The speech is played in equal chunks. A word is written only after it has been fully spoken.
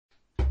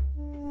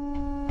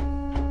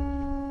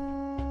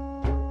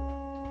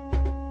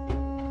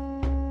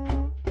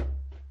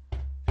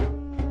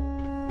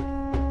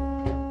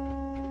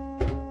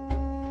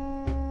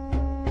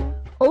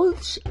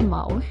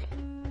Óðsmál,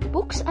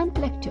 books and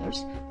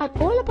lectures are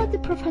all about the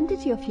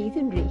profundity of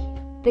heathenry,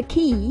 the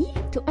key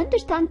to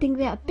understanding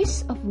the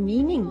abyss of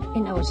meaning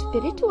in our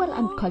spiritual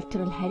and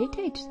cultural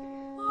heritage.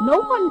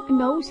 No one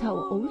knows how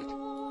old.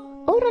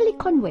 Orally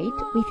conveyed,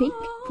 we think,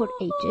 for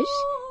ages,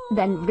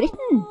 then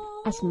written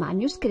as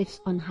manuscripts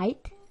on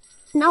height.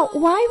 Now,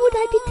 why would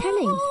I be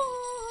telling?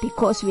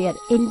 Because we are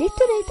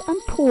illiterate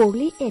and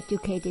poorly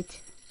educated.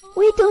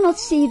 We do not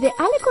see the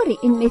allegory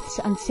in myths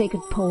and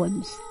sacred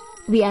poems.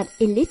 We are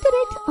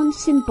illiterate on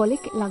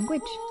symbolic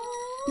language.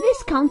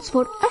 This counts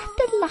for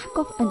utter lack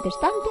of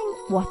understanding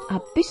what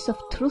abyss of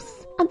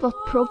truth and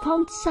what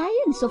profound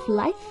science of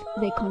life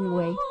they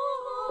convey.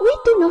 We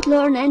do not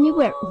learn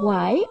anywhere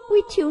why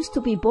we choose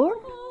to be born.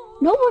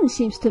 No one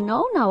seems to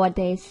know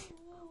nowadays.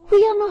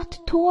 We are not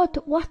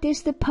taught what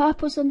is the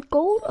purpose and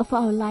goal of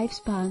our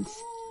lifespans.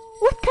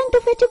 What kind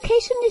of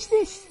education is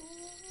this?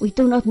 We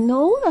do not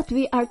know that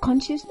we are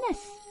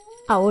consciousness.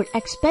 Our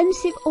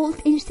expensive old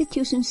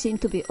institutions seem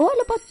to be all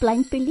about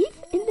blind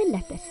belief in the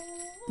letter.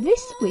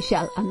 This we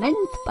shall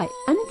amend by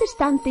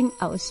understanding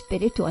our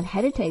spiritual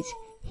heritage,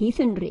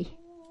 heathenry.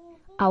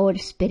 Our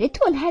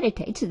spiritual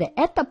heritage, the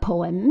Edda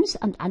poems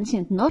and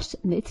ancient Norse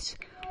myths,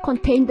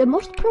 contain the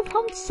most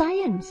profound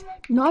science,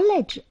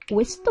 knowledge,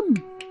 wisdom,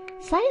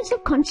 science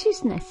of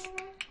consciousness,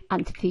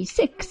 and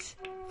physics,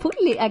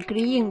 fully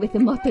agreeing with the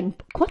modern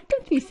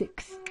quantum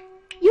physics.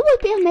 You will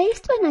be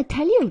amazed when I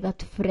tell you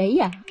that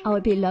Freya,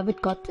 our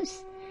beloved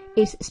goddess,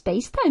 is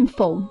space-time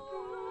foam,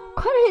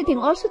 correlating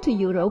also to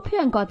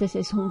European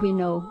goddesses whom we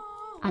know.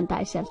 And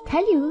I shall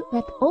tell you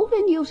that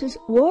Odin uses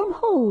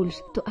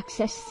wormholes to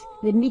access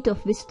the meat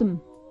of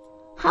wisdom.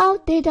 How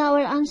did our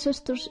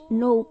ancestors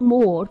know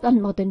more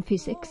than modern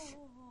physics?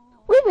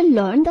 We will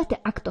learn that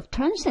the act of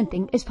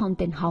transcending is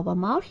found in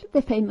Hagþenkir,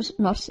 the famous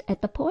Norse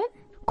Edda poem,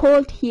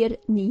 called here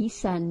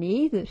Nýsa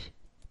niður.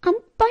 And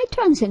by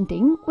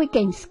transcending, we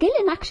gain skill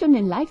in action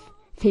in life,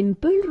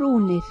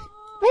 fimbulrúnir.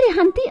 Very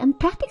handy and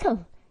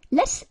practical.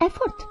 Less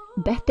effort,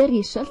 better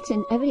results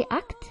in every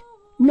act.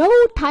 No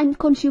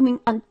time-consuming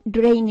and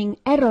draining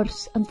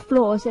errors and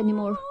flaws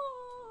anymore.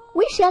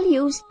 We shall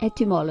use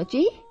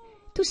etymology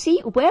to see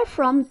where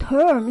from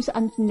terms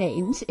and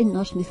names in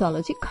Norse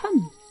mythology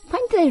come.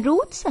 Find the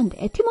roots and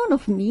etymon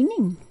of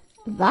meaning.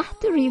 That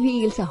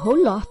reveals a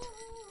whole lot.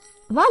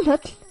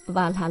 Valhöll,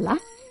 Valhalla,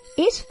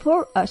 is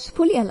for us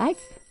fully alive.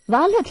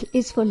 Valhöll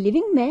is for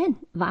living men.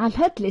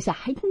 Valhöll is a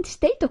heightened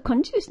state of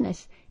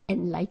consciousness,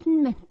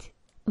 enlightenment.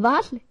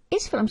 Val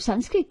is from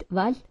Sanskrit,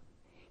 Val.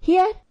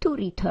 Here to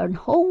return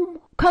home,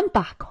 come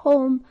back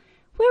home,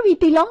 where we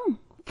belong,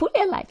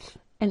 fully alive,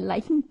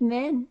 enlightened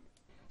men.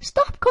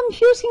 Stop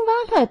confusing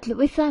Valhöll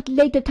with that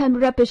later time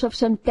rubbish of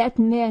some dead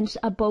man's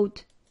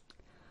abode.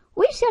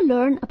 We shall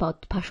learn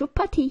about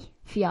Pashupati,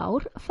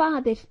 Fjár,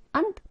 Father,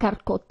 and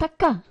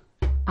Karkotaka.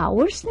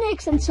 Our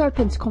snakes and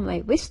serpents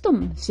convey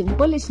wisdom,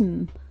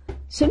 symbolism,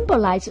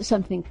 symbolize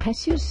something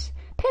precious,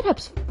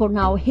 perhaps for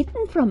now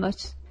hidden from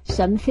us,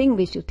 something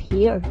we should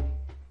hear.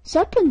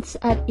 Serpents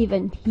are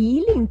even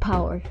healing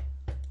power.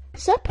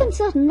 Serpents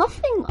are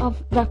nothing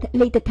of that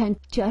later time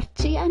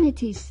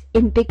churchianity's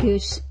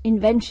ambiguous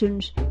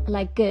inventions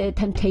like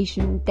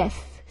temptation,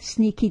 death,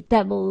 sneaky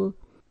devil,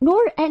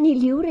 nor any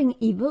luring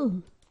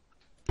evil.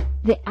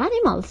 The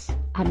animals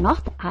are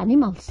not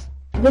animals.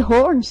 The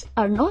horns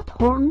are not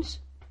horns.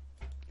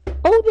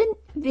 Odin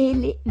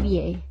vili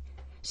vie,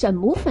 some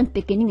movement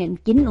beginning in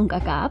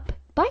Ginnungagap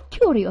by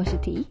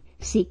curiosity,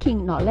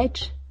 seeking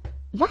knowledge.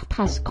 That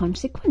has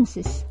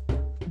consequences.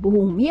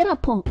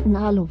 Bhumira po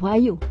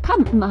nalvayu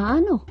kam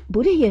mano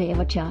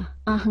burihirevacha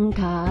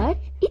ahankar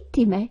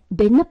itime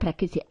binna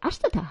prakriti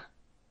astata.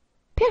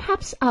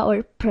 Perhaps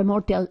our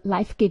primordial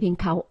life-giving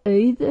cow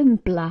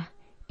Auðumbla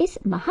is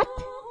Mahat,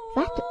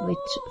 that which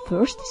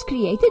first is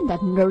created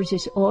that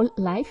nourishes all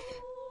life.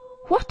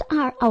 What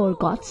are our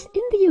gods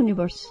in the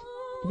universe?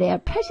 They are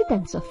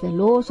presidents of the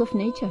laws of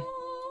nature.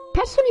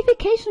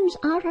 Personifications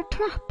are a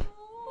trap.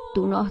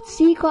 Do not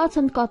see gods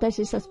and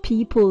goddesses as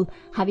people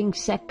having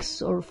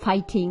sex or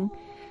fighting.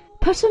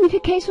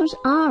 Personifications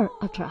are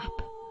a trap.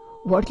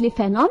 Worldly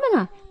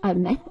phenomena are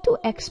meant to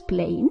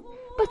explain,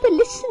 but the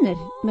listener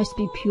must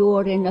be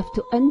pure enough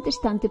to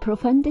understand the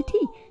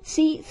profundity,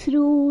 see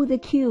through the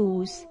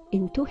cues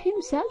into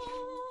himself.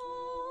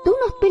 Do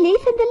not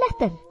believe in the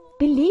letter.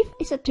 Belief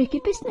is a tricky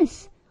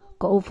business.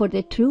 Go for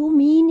the true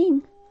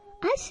meaning.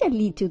 I shall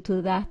lead you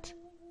to that.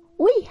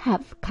 We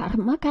have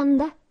karma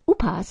kanda,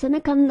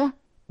 upasana kanda,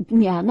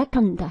 jnana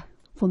kanda,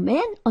 for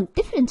men on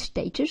different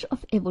stages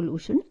of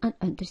evolution and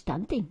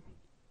understanding.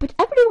 But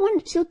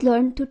everyone should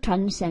learn to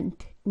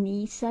transcend,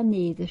 nýsa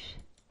niður.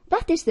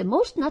 That is the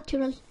most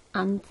natural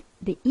and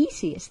the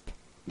easiest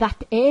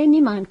that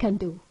any man can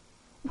do.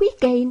 We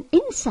gain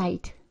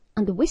insight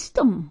and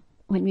wisdom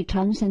when we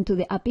transcend to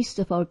the abyss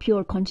of our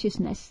pure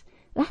consciousness.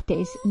 That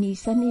is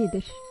nýsa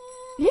niður.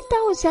 Rid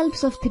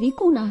ourselves of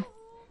triguna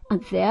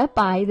and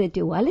thereby the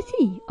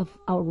duality of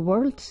our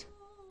worlds.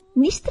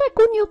 Nistra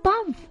gunyo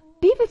bav,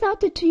 be without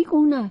the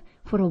triguna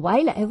for a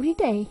while every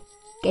day.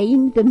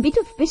 Gain the meat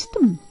of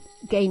wisdom,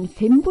 gain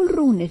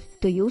fimbulrúnir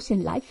to use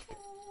in life.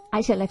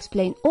 I shall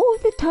explain all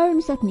the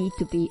terms that need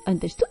to be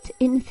understood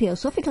in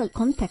theosophical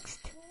context.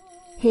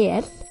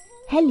 Here,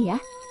 Helja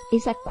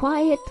is a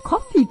quiet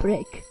coffee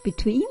break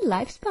between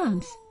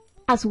lifespans.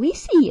 As we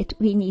see it,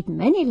 we need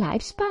many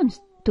lifespans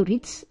to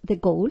reach the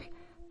goal,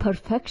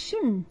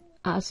 perfection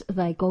as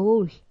thy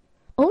goal.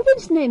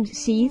 Odin's name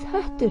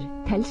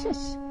Síðhöttur tells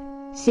us,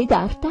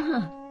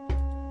 Siddhartha,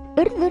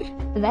 urður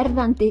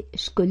verðandi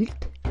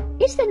skuld,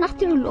 is the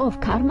natural law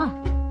of karma.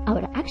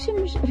 Our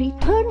actions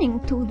returning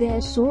to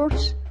their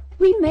source,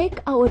 we make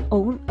our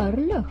own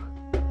örlög.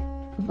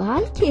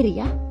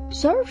 Valkyria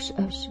serves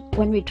us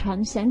when we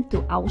transcend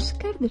to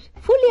Ásgarður,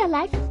 fully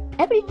alive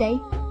every day,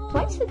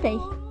 twice a day.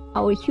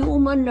 Our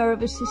human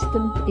nervous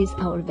system is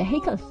our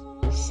vehicle.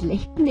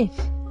 Sleipnir.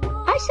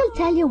 I shall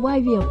tell you why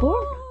we are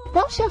born.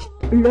 Thou shalt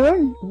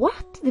learn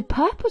what the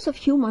purpose of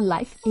human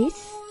life is,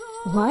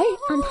 why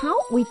and how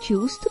we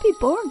choose to be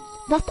born.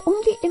 That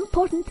only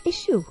important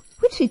issue,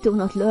 which we do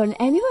not learn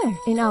anywhere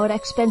in our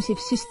expensive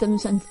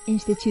systems and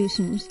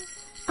institutions.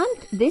 And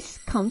this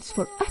counts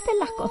for utter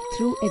lack of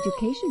true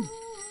education.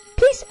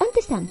 Please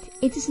understand,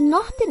 it is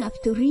not enough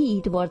to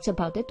read words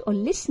about it or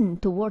listen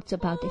to words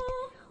about it.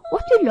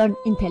 What we learn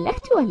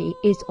intellectually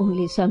is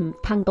only some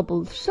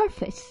tangible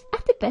surface,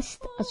 at the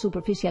best a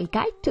superficial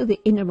guide to the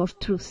innermost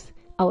truth,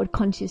 our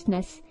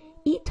consciousness,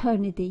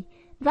 eternity,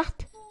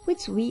 that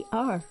which we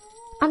are.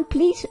 And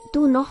please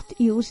do not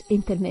use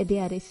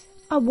intermediaries.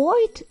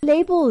 Avoid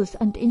labels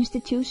and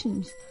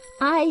institutions.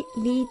 I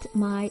lead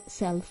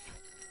myself.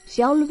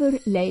 Sjálfur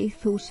leið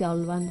þú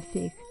sjálfan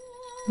þig.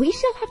 We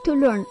shall have to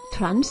learn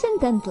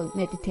transcendental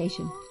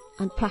meditation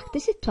and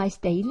practice it twice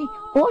daily,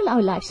 all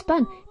our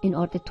lifespan, in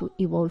order to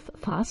evolve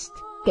fast,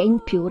 gain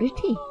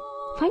purity,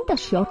 find a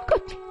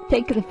shortcut,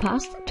 take the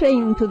fast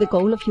train to the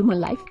goal of human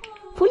life,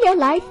 fully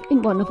alive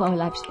in one of our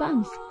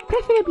lifespans,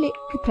 preferably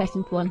the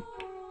present one.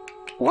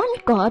 One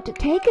god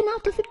taken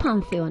out of the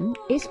pantheon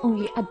is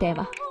only a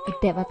deva,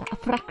 a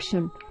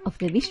fraction of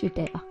the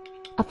Vishwadeva,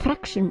 a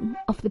fraction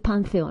of the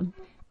pantheon,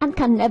 and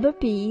can never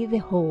be the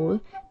whole,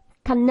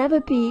 can never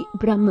be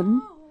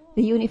Brahman,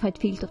 the unified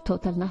field of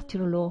total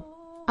natural law.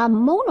 A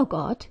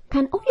monogod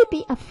can only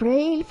be a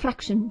frail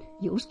fraction,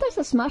 used as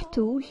a smart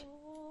tool.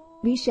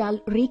 We shall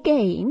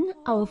regain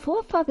our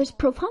forefathers'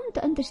 profound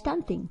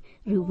understanding,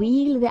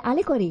 reveal the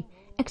allegory,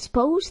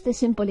 expose the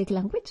symbolic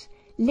language,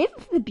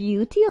 live the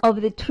beauty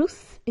of the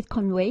truth it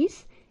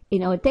conveys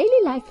in our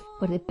daily life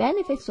for the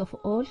benefits of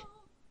all.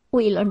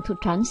 We learn to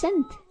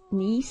transcend,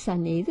 nísa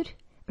niður,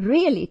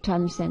 really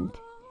transcend,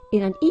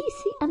 in an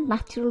easy and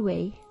natural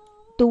way.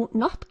 Do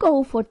not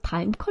go for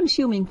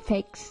time-consuming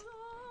fakes.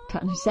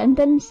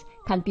 Transcendence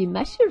can be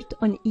measured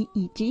on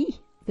EEG,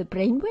 the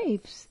brain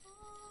waves.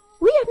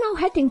 We are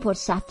now heading for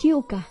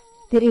Satyuga.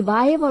 The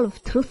revival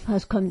of truth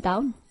has come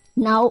down.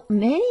 Now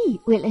many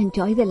will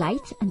enjoy the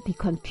light and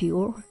become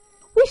pure.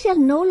 We shall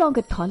no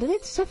longer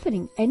tolerate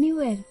suffering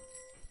anywhere.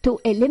 To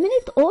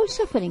eliminate all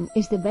suffering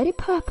is the very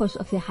purpose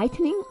of the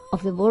heightening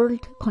of the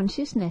world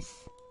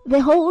consciousness.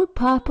 The whole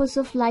purpose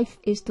of life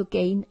is to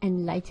gain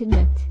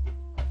enlightenment.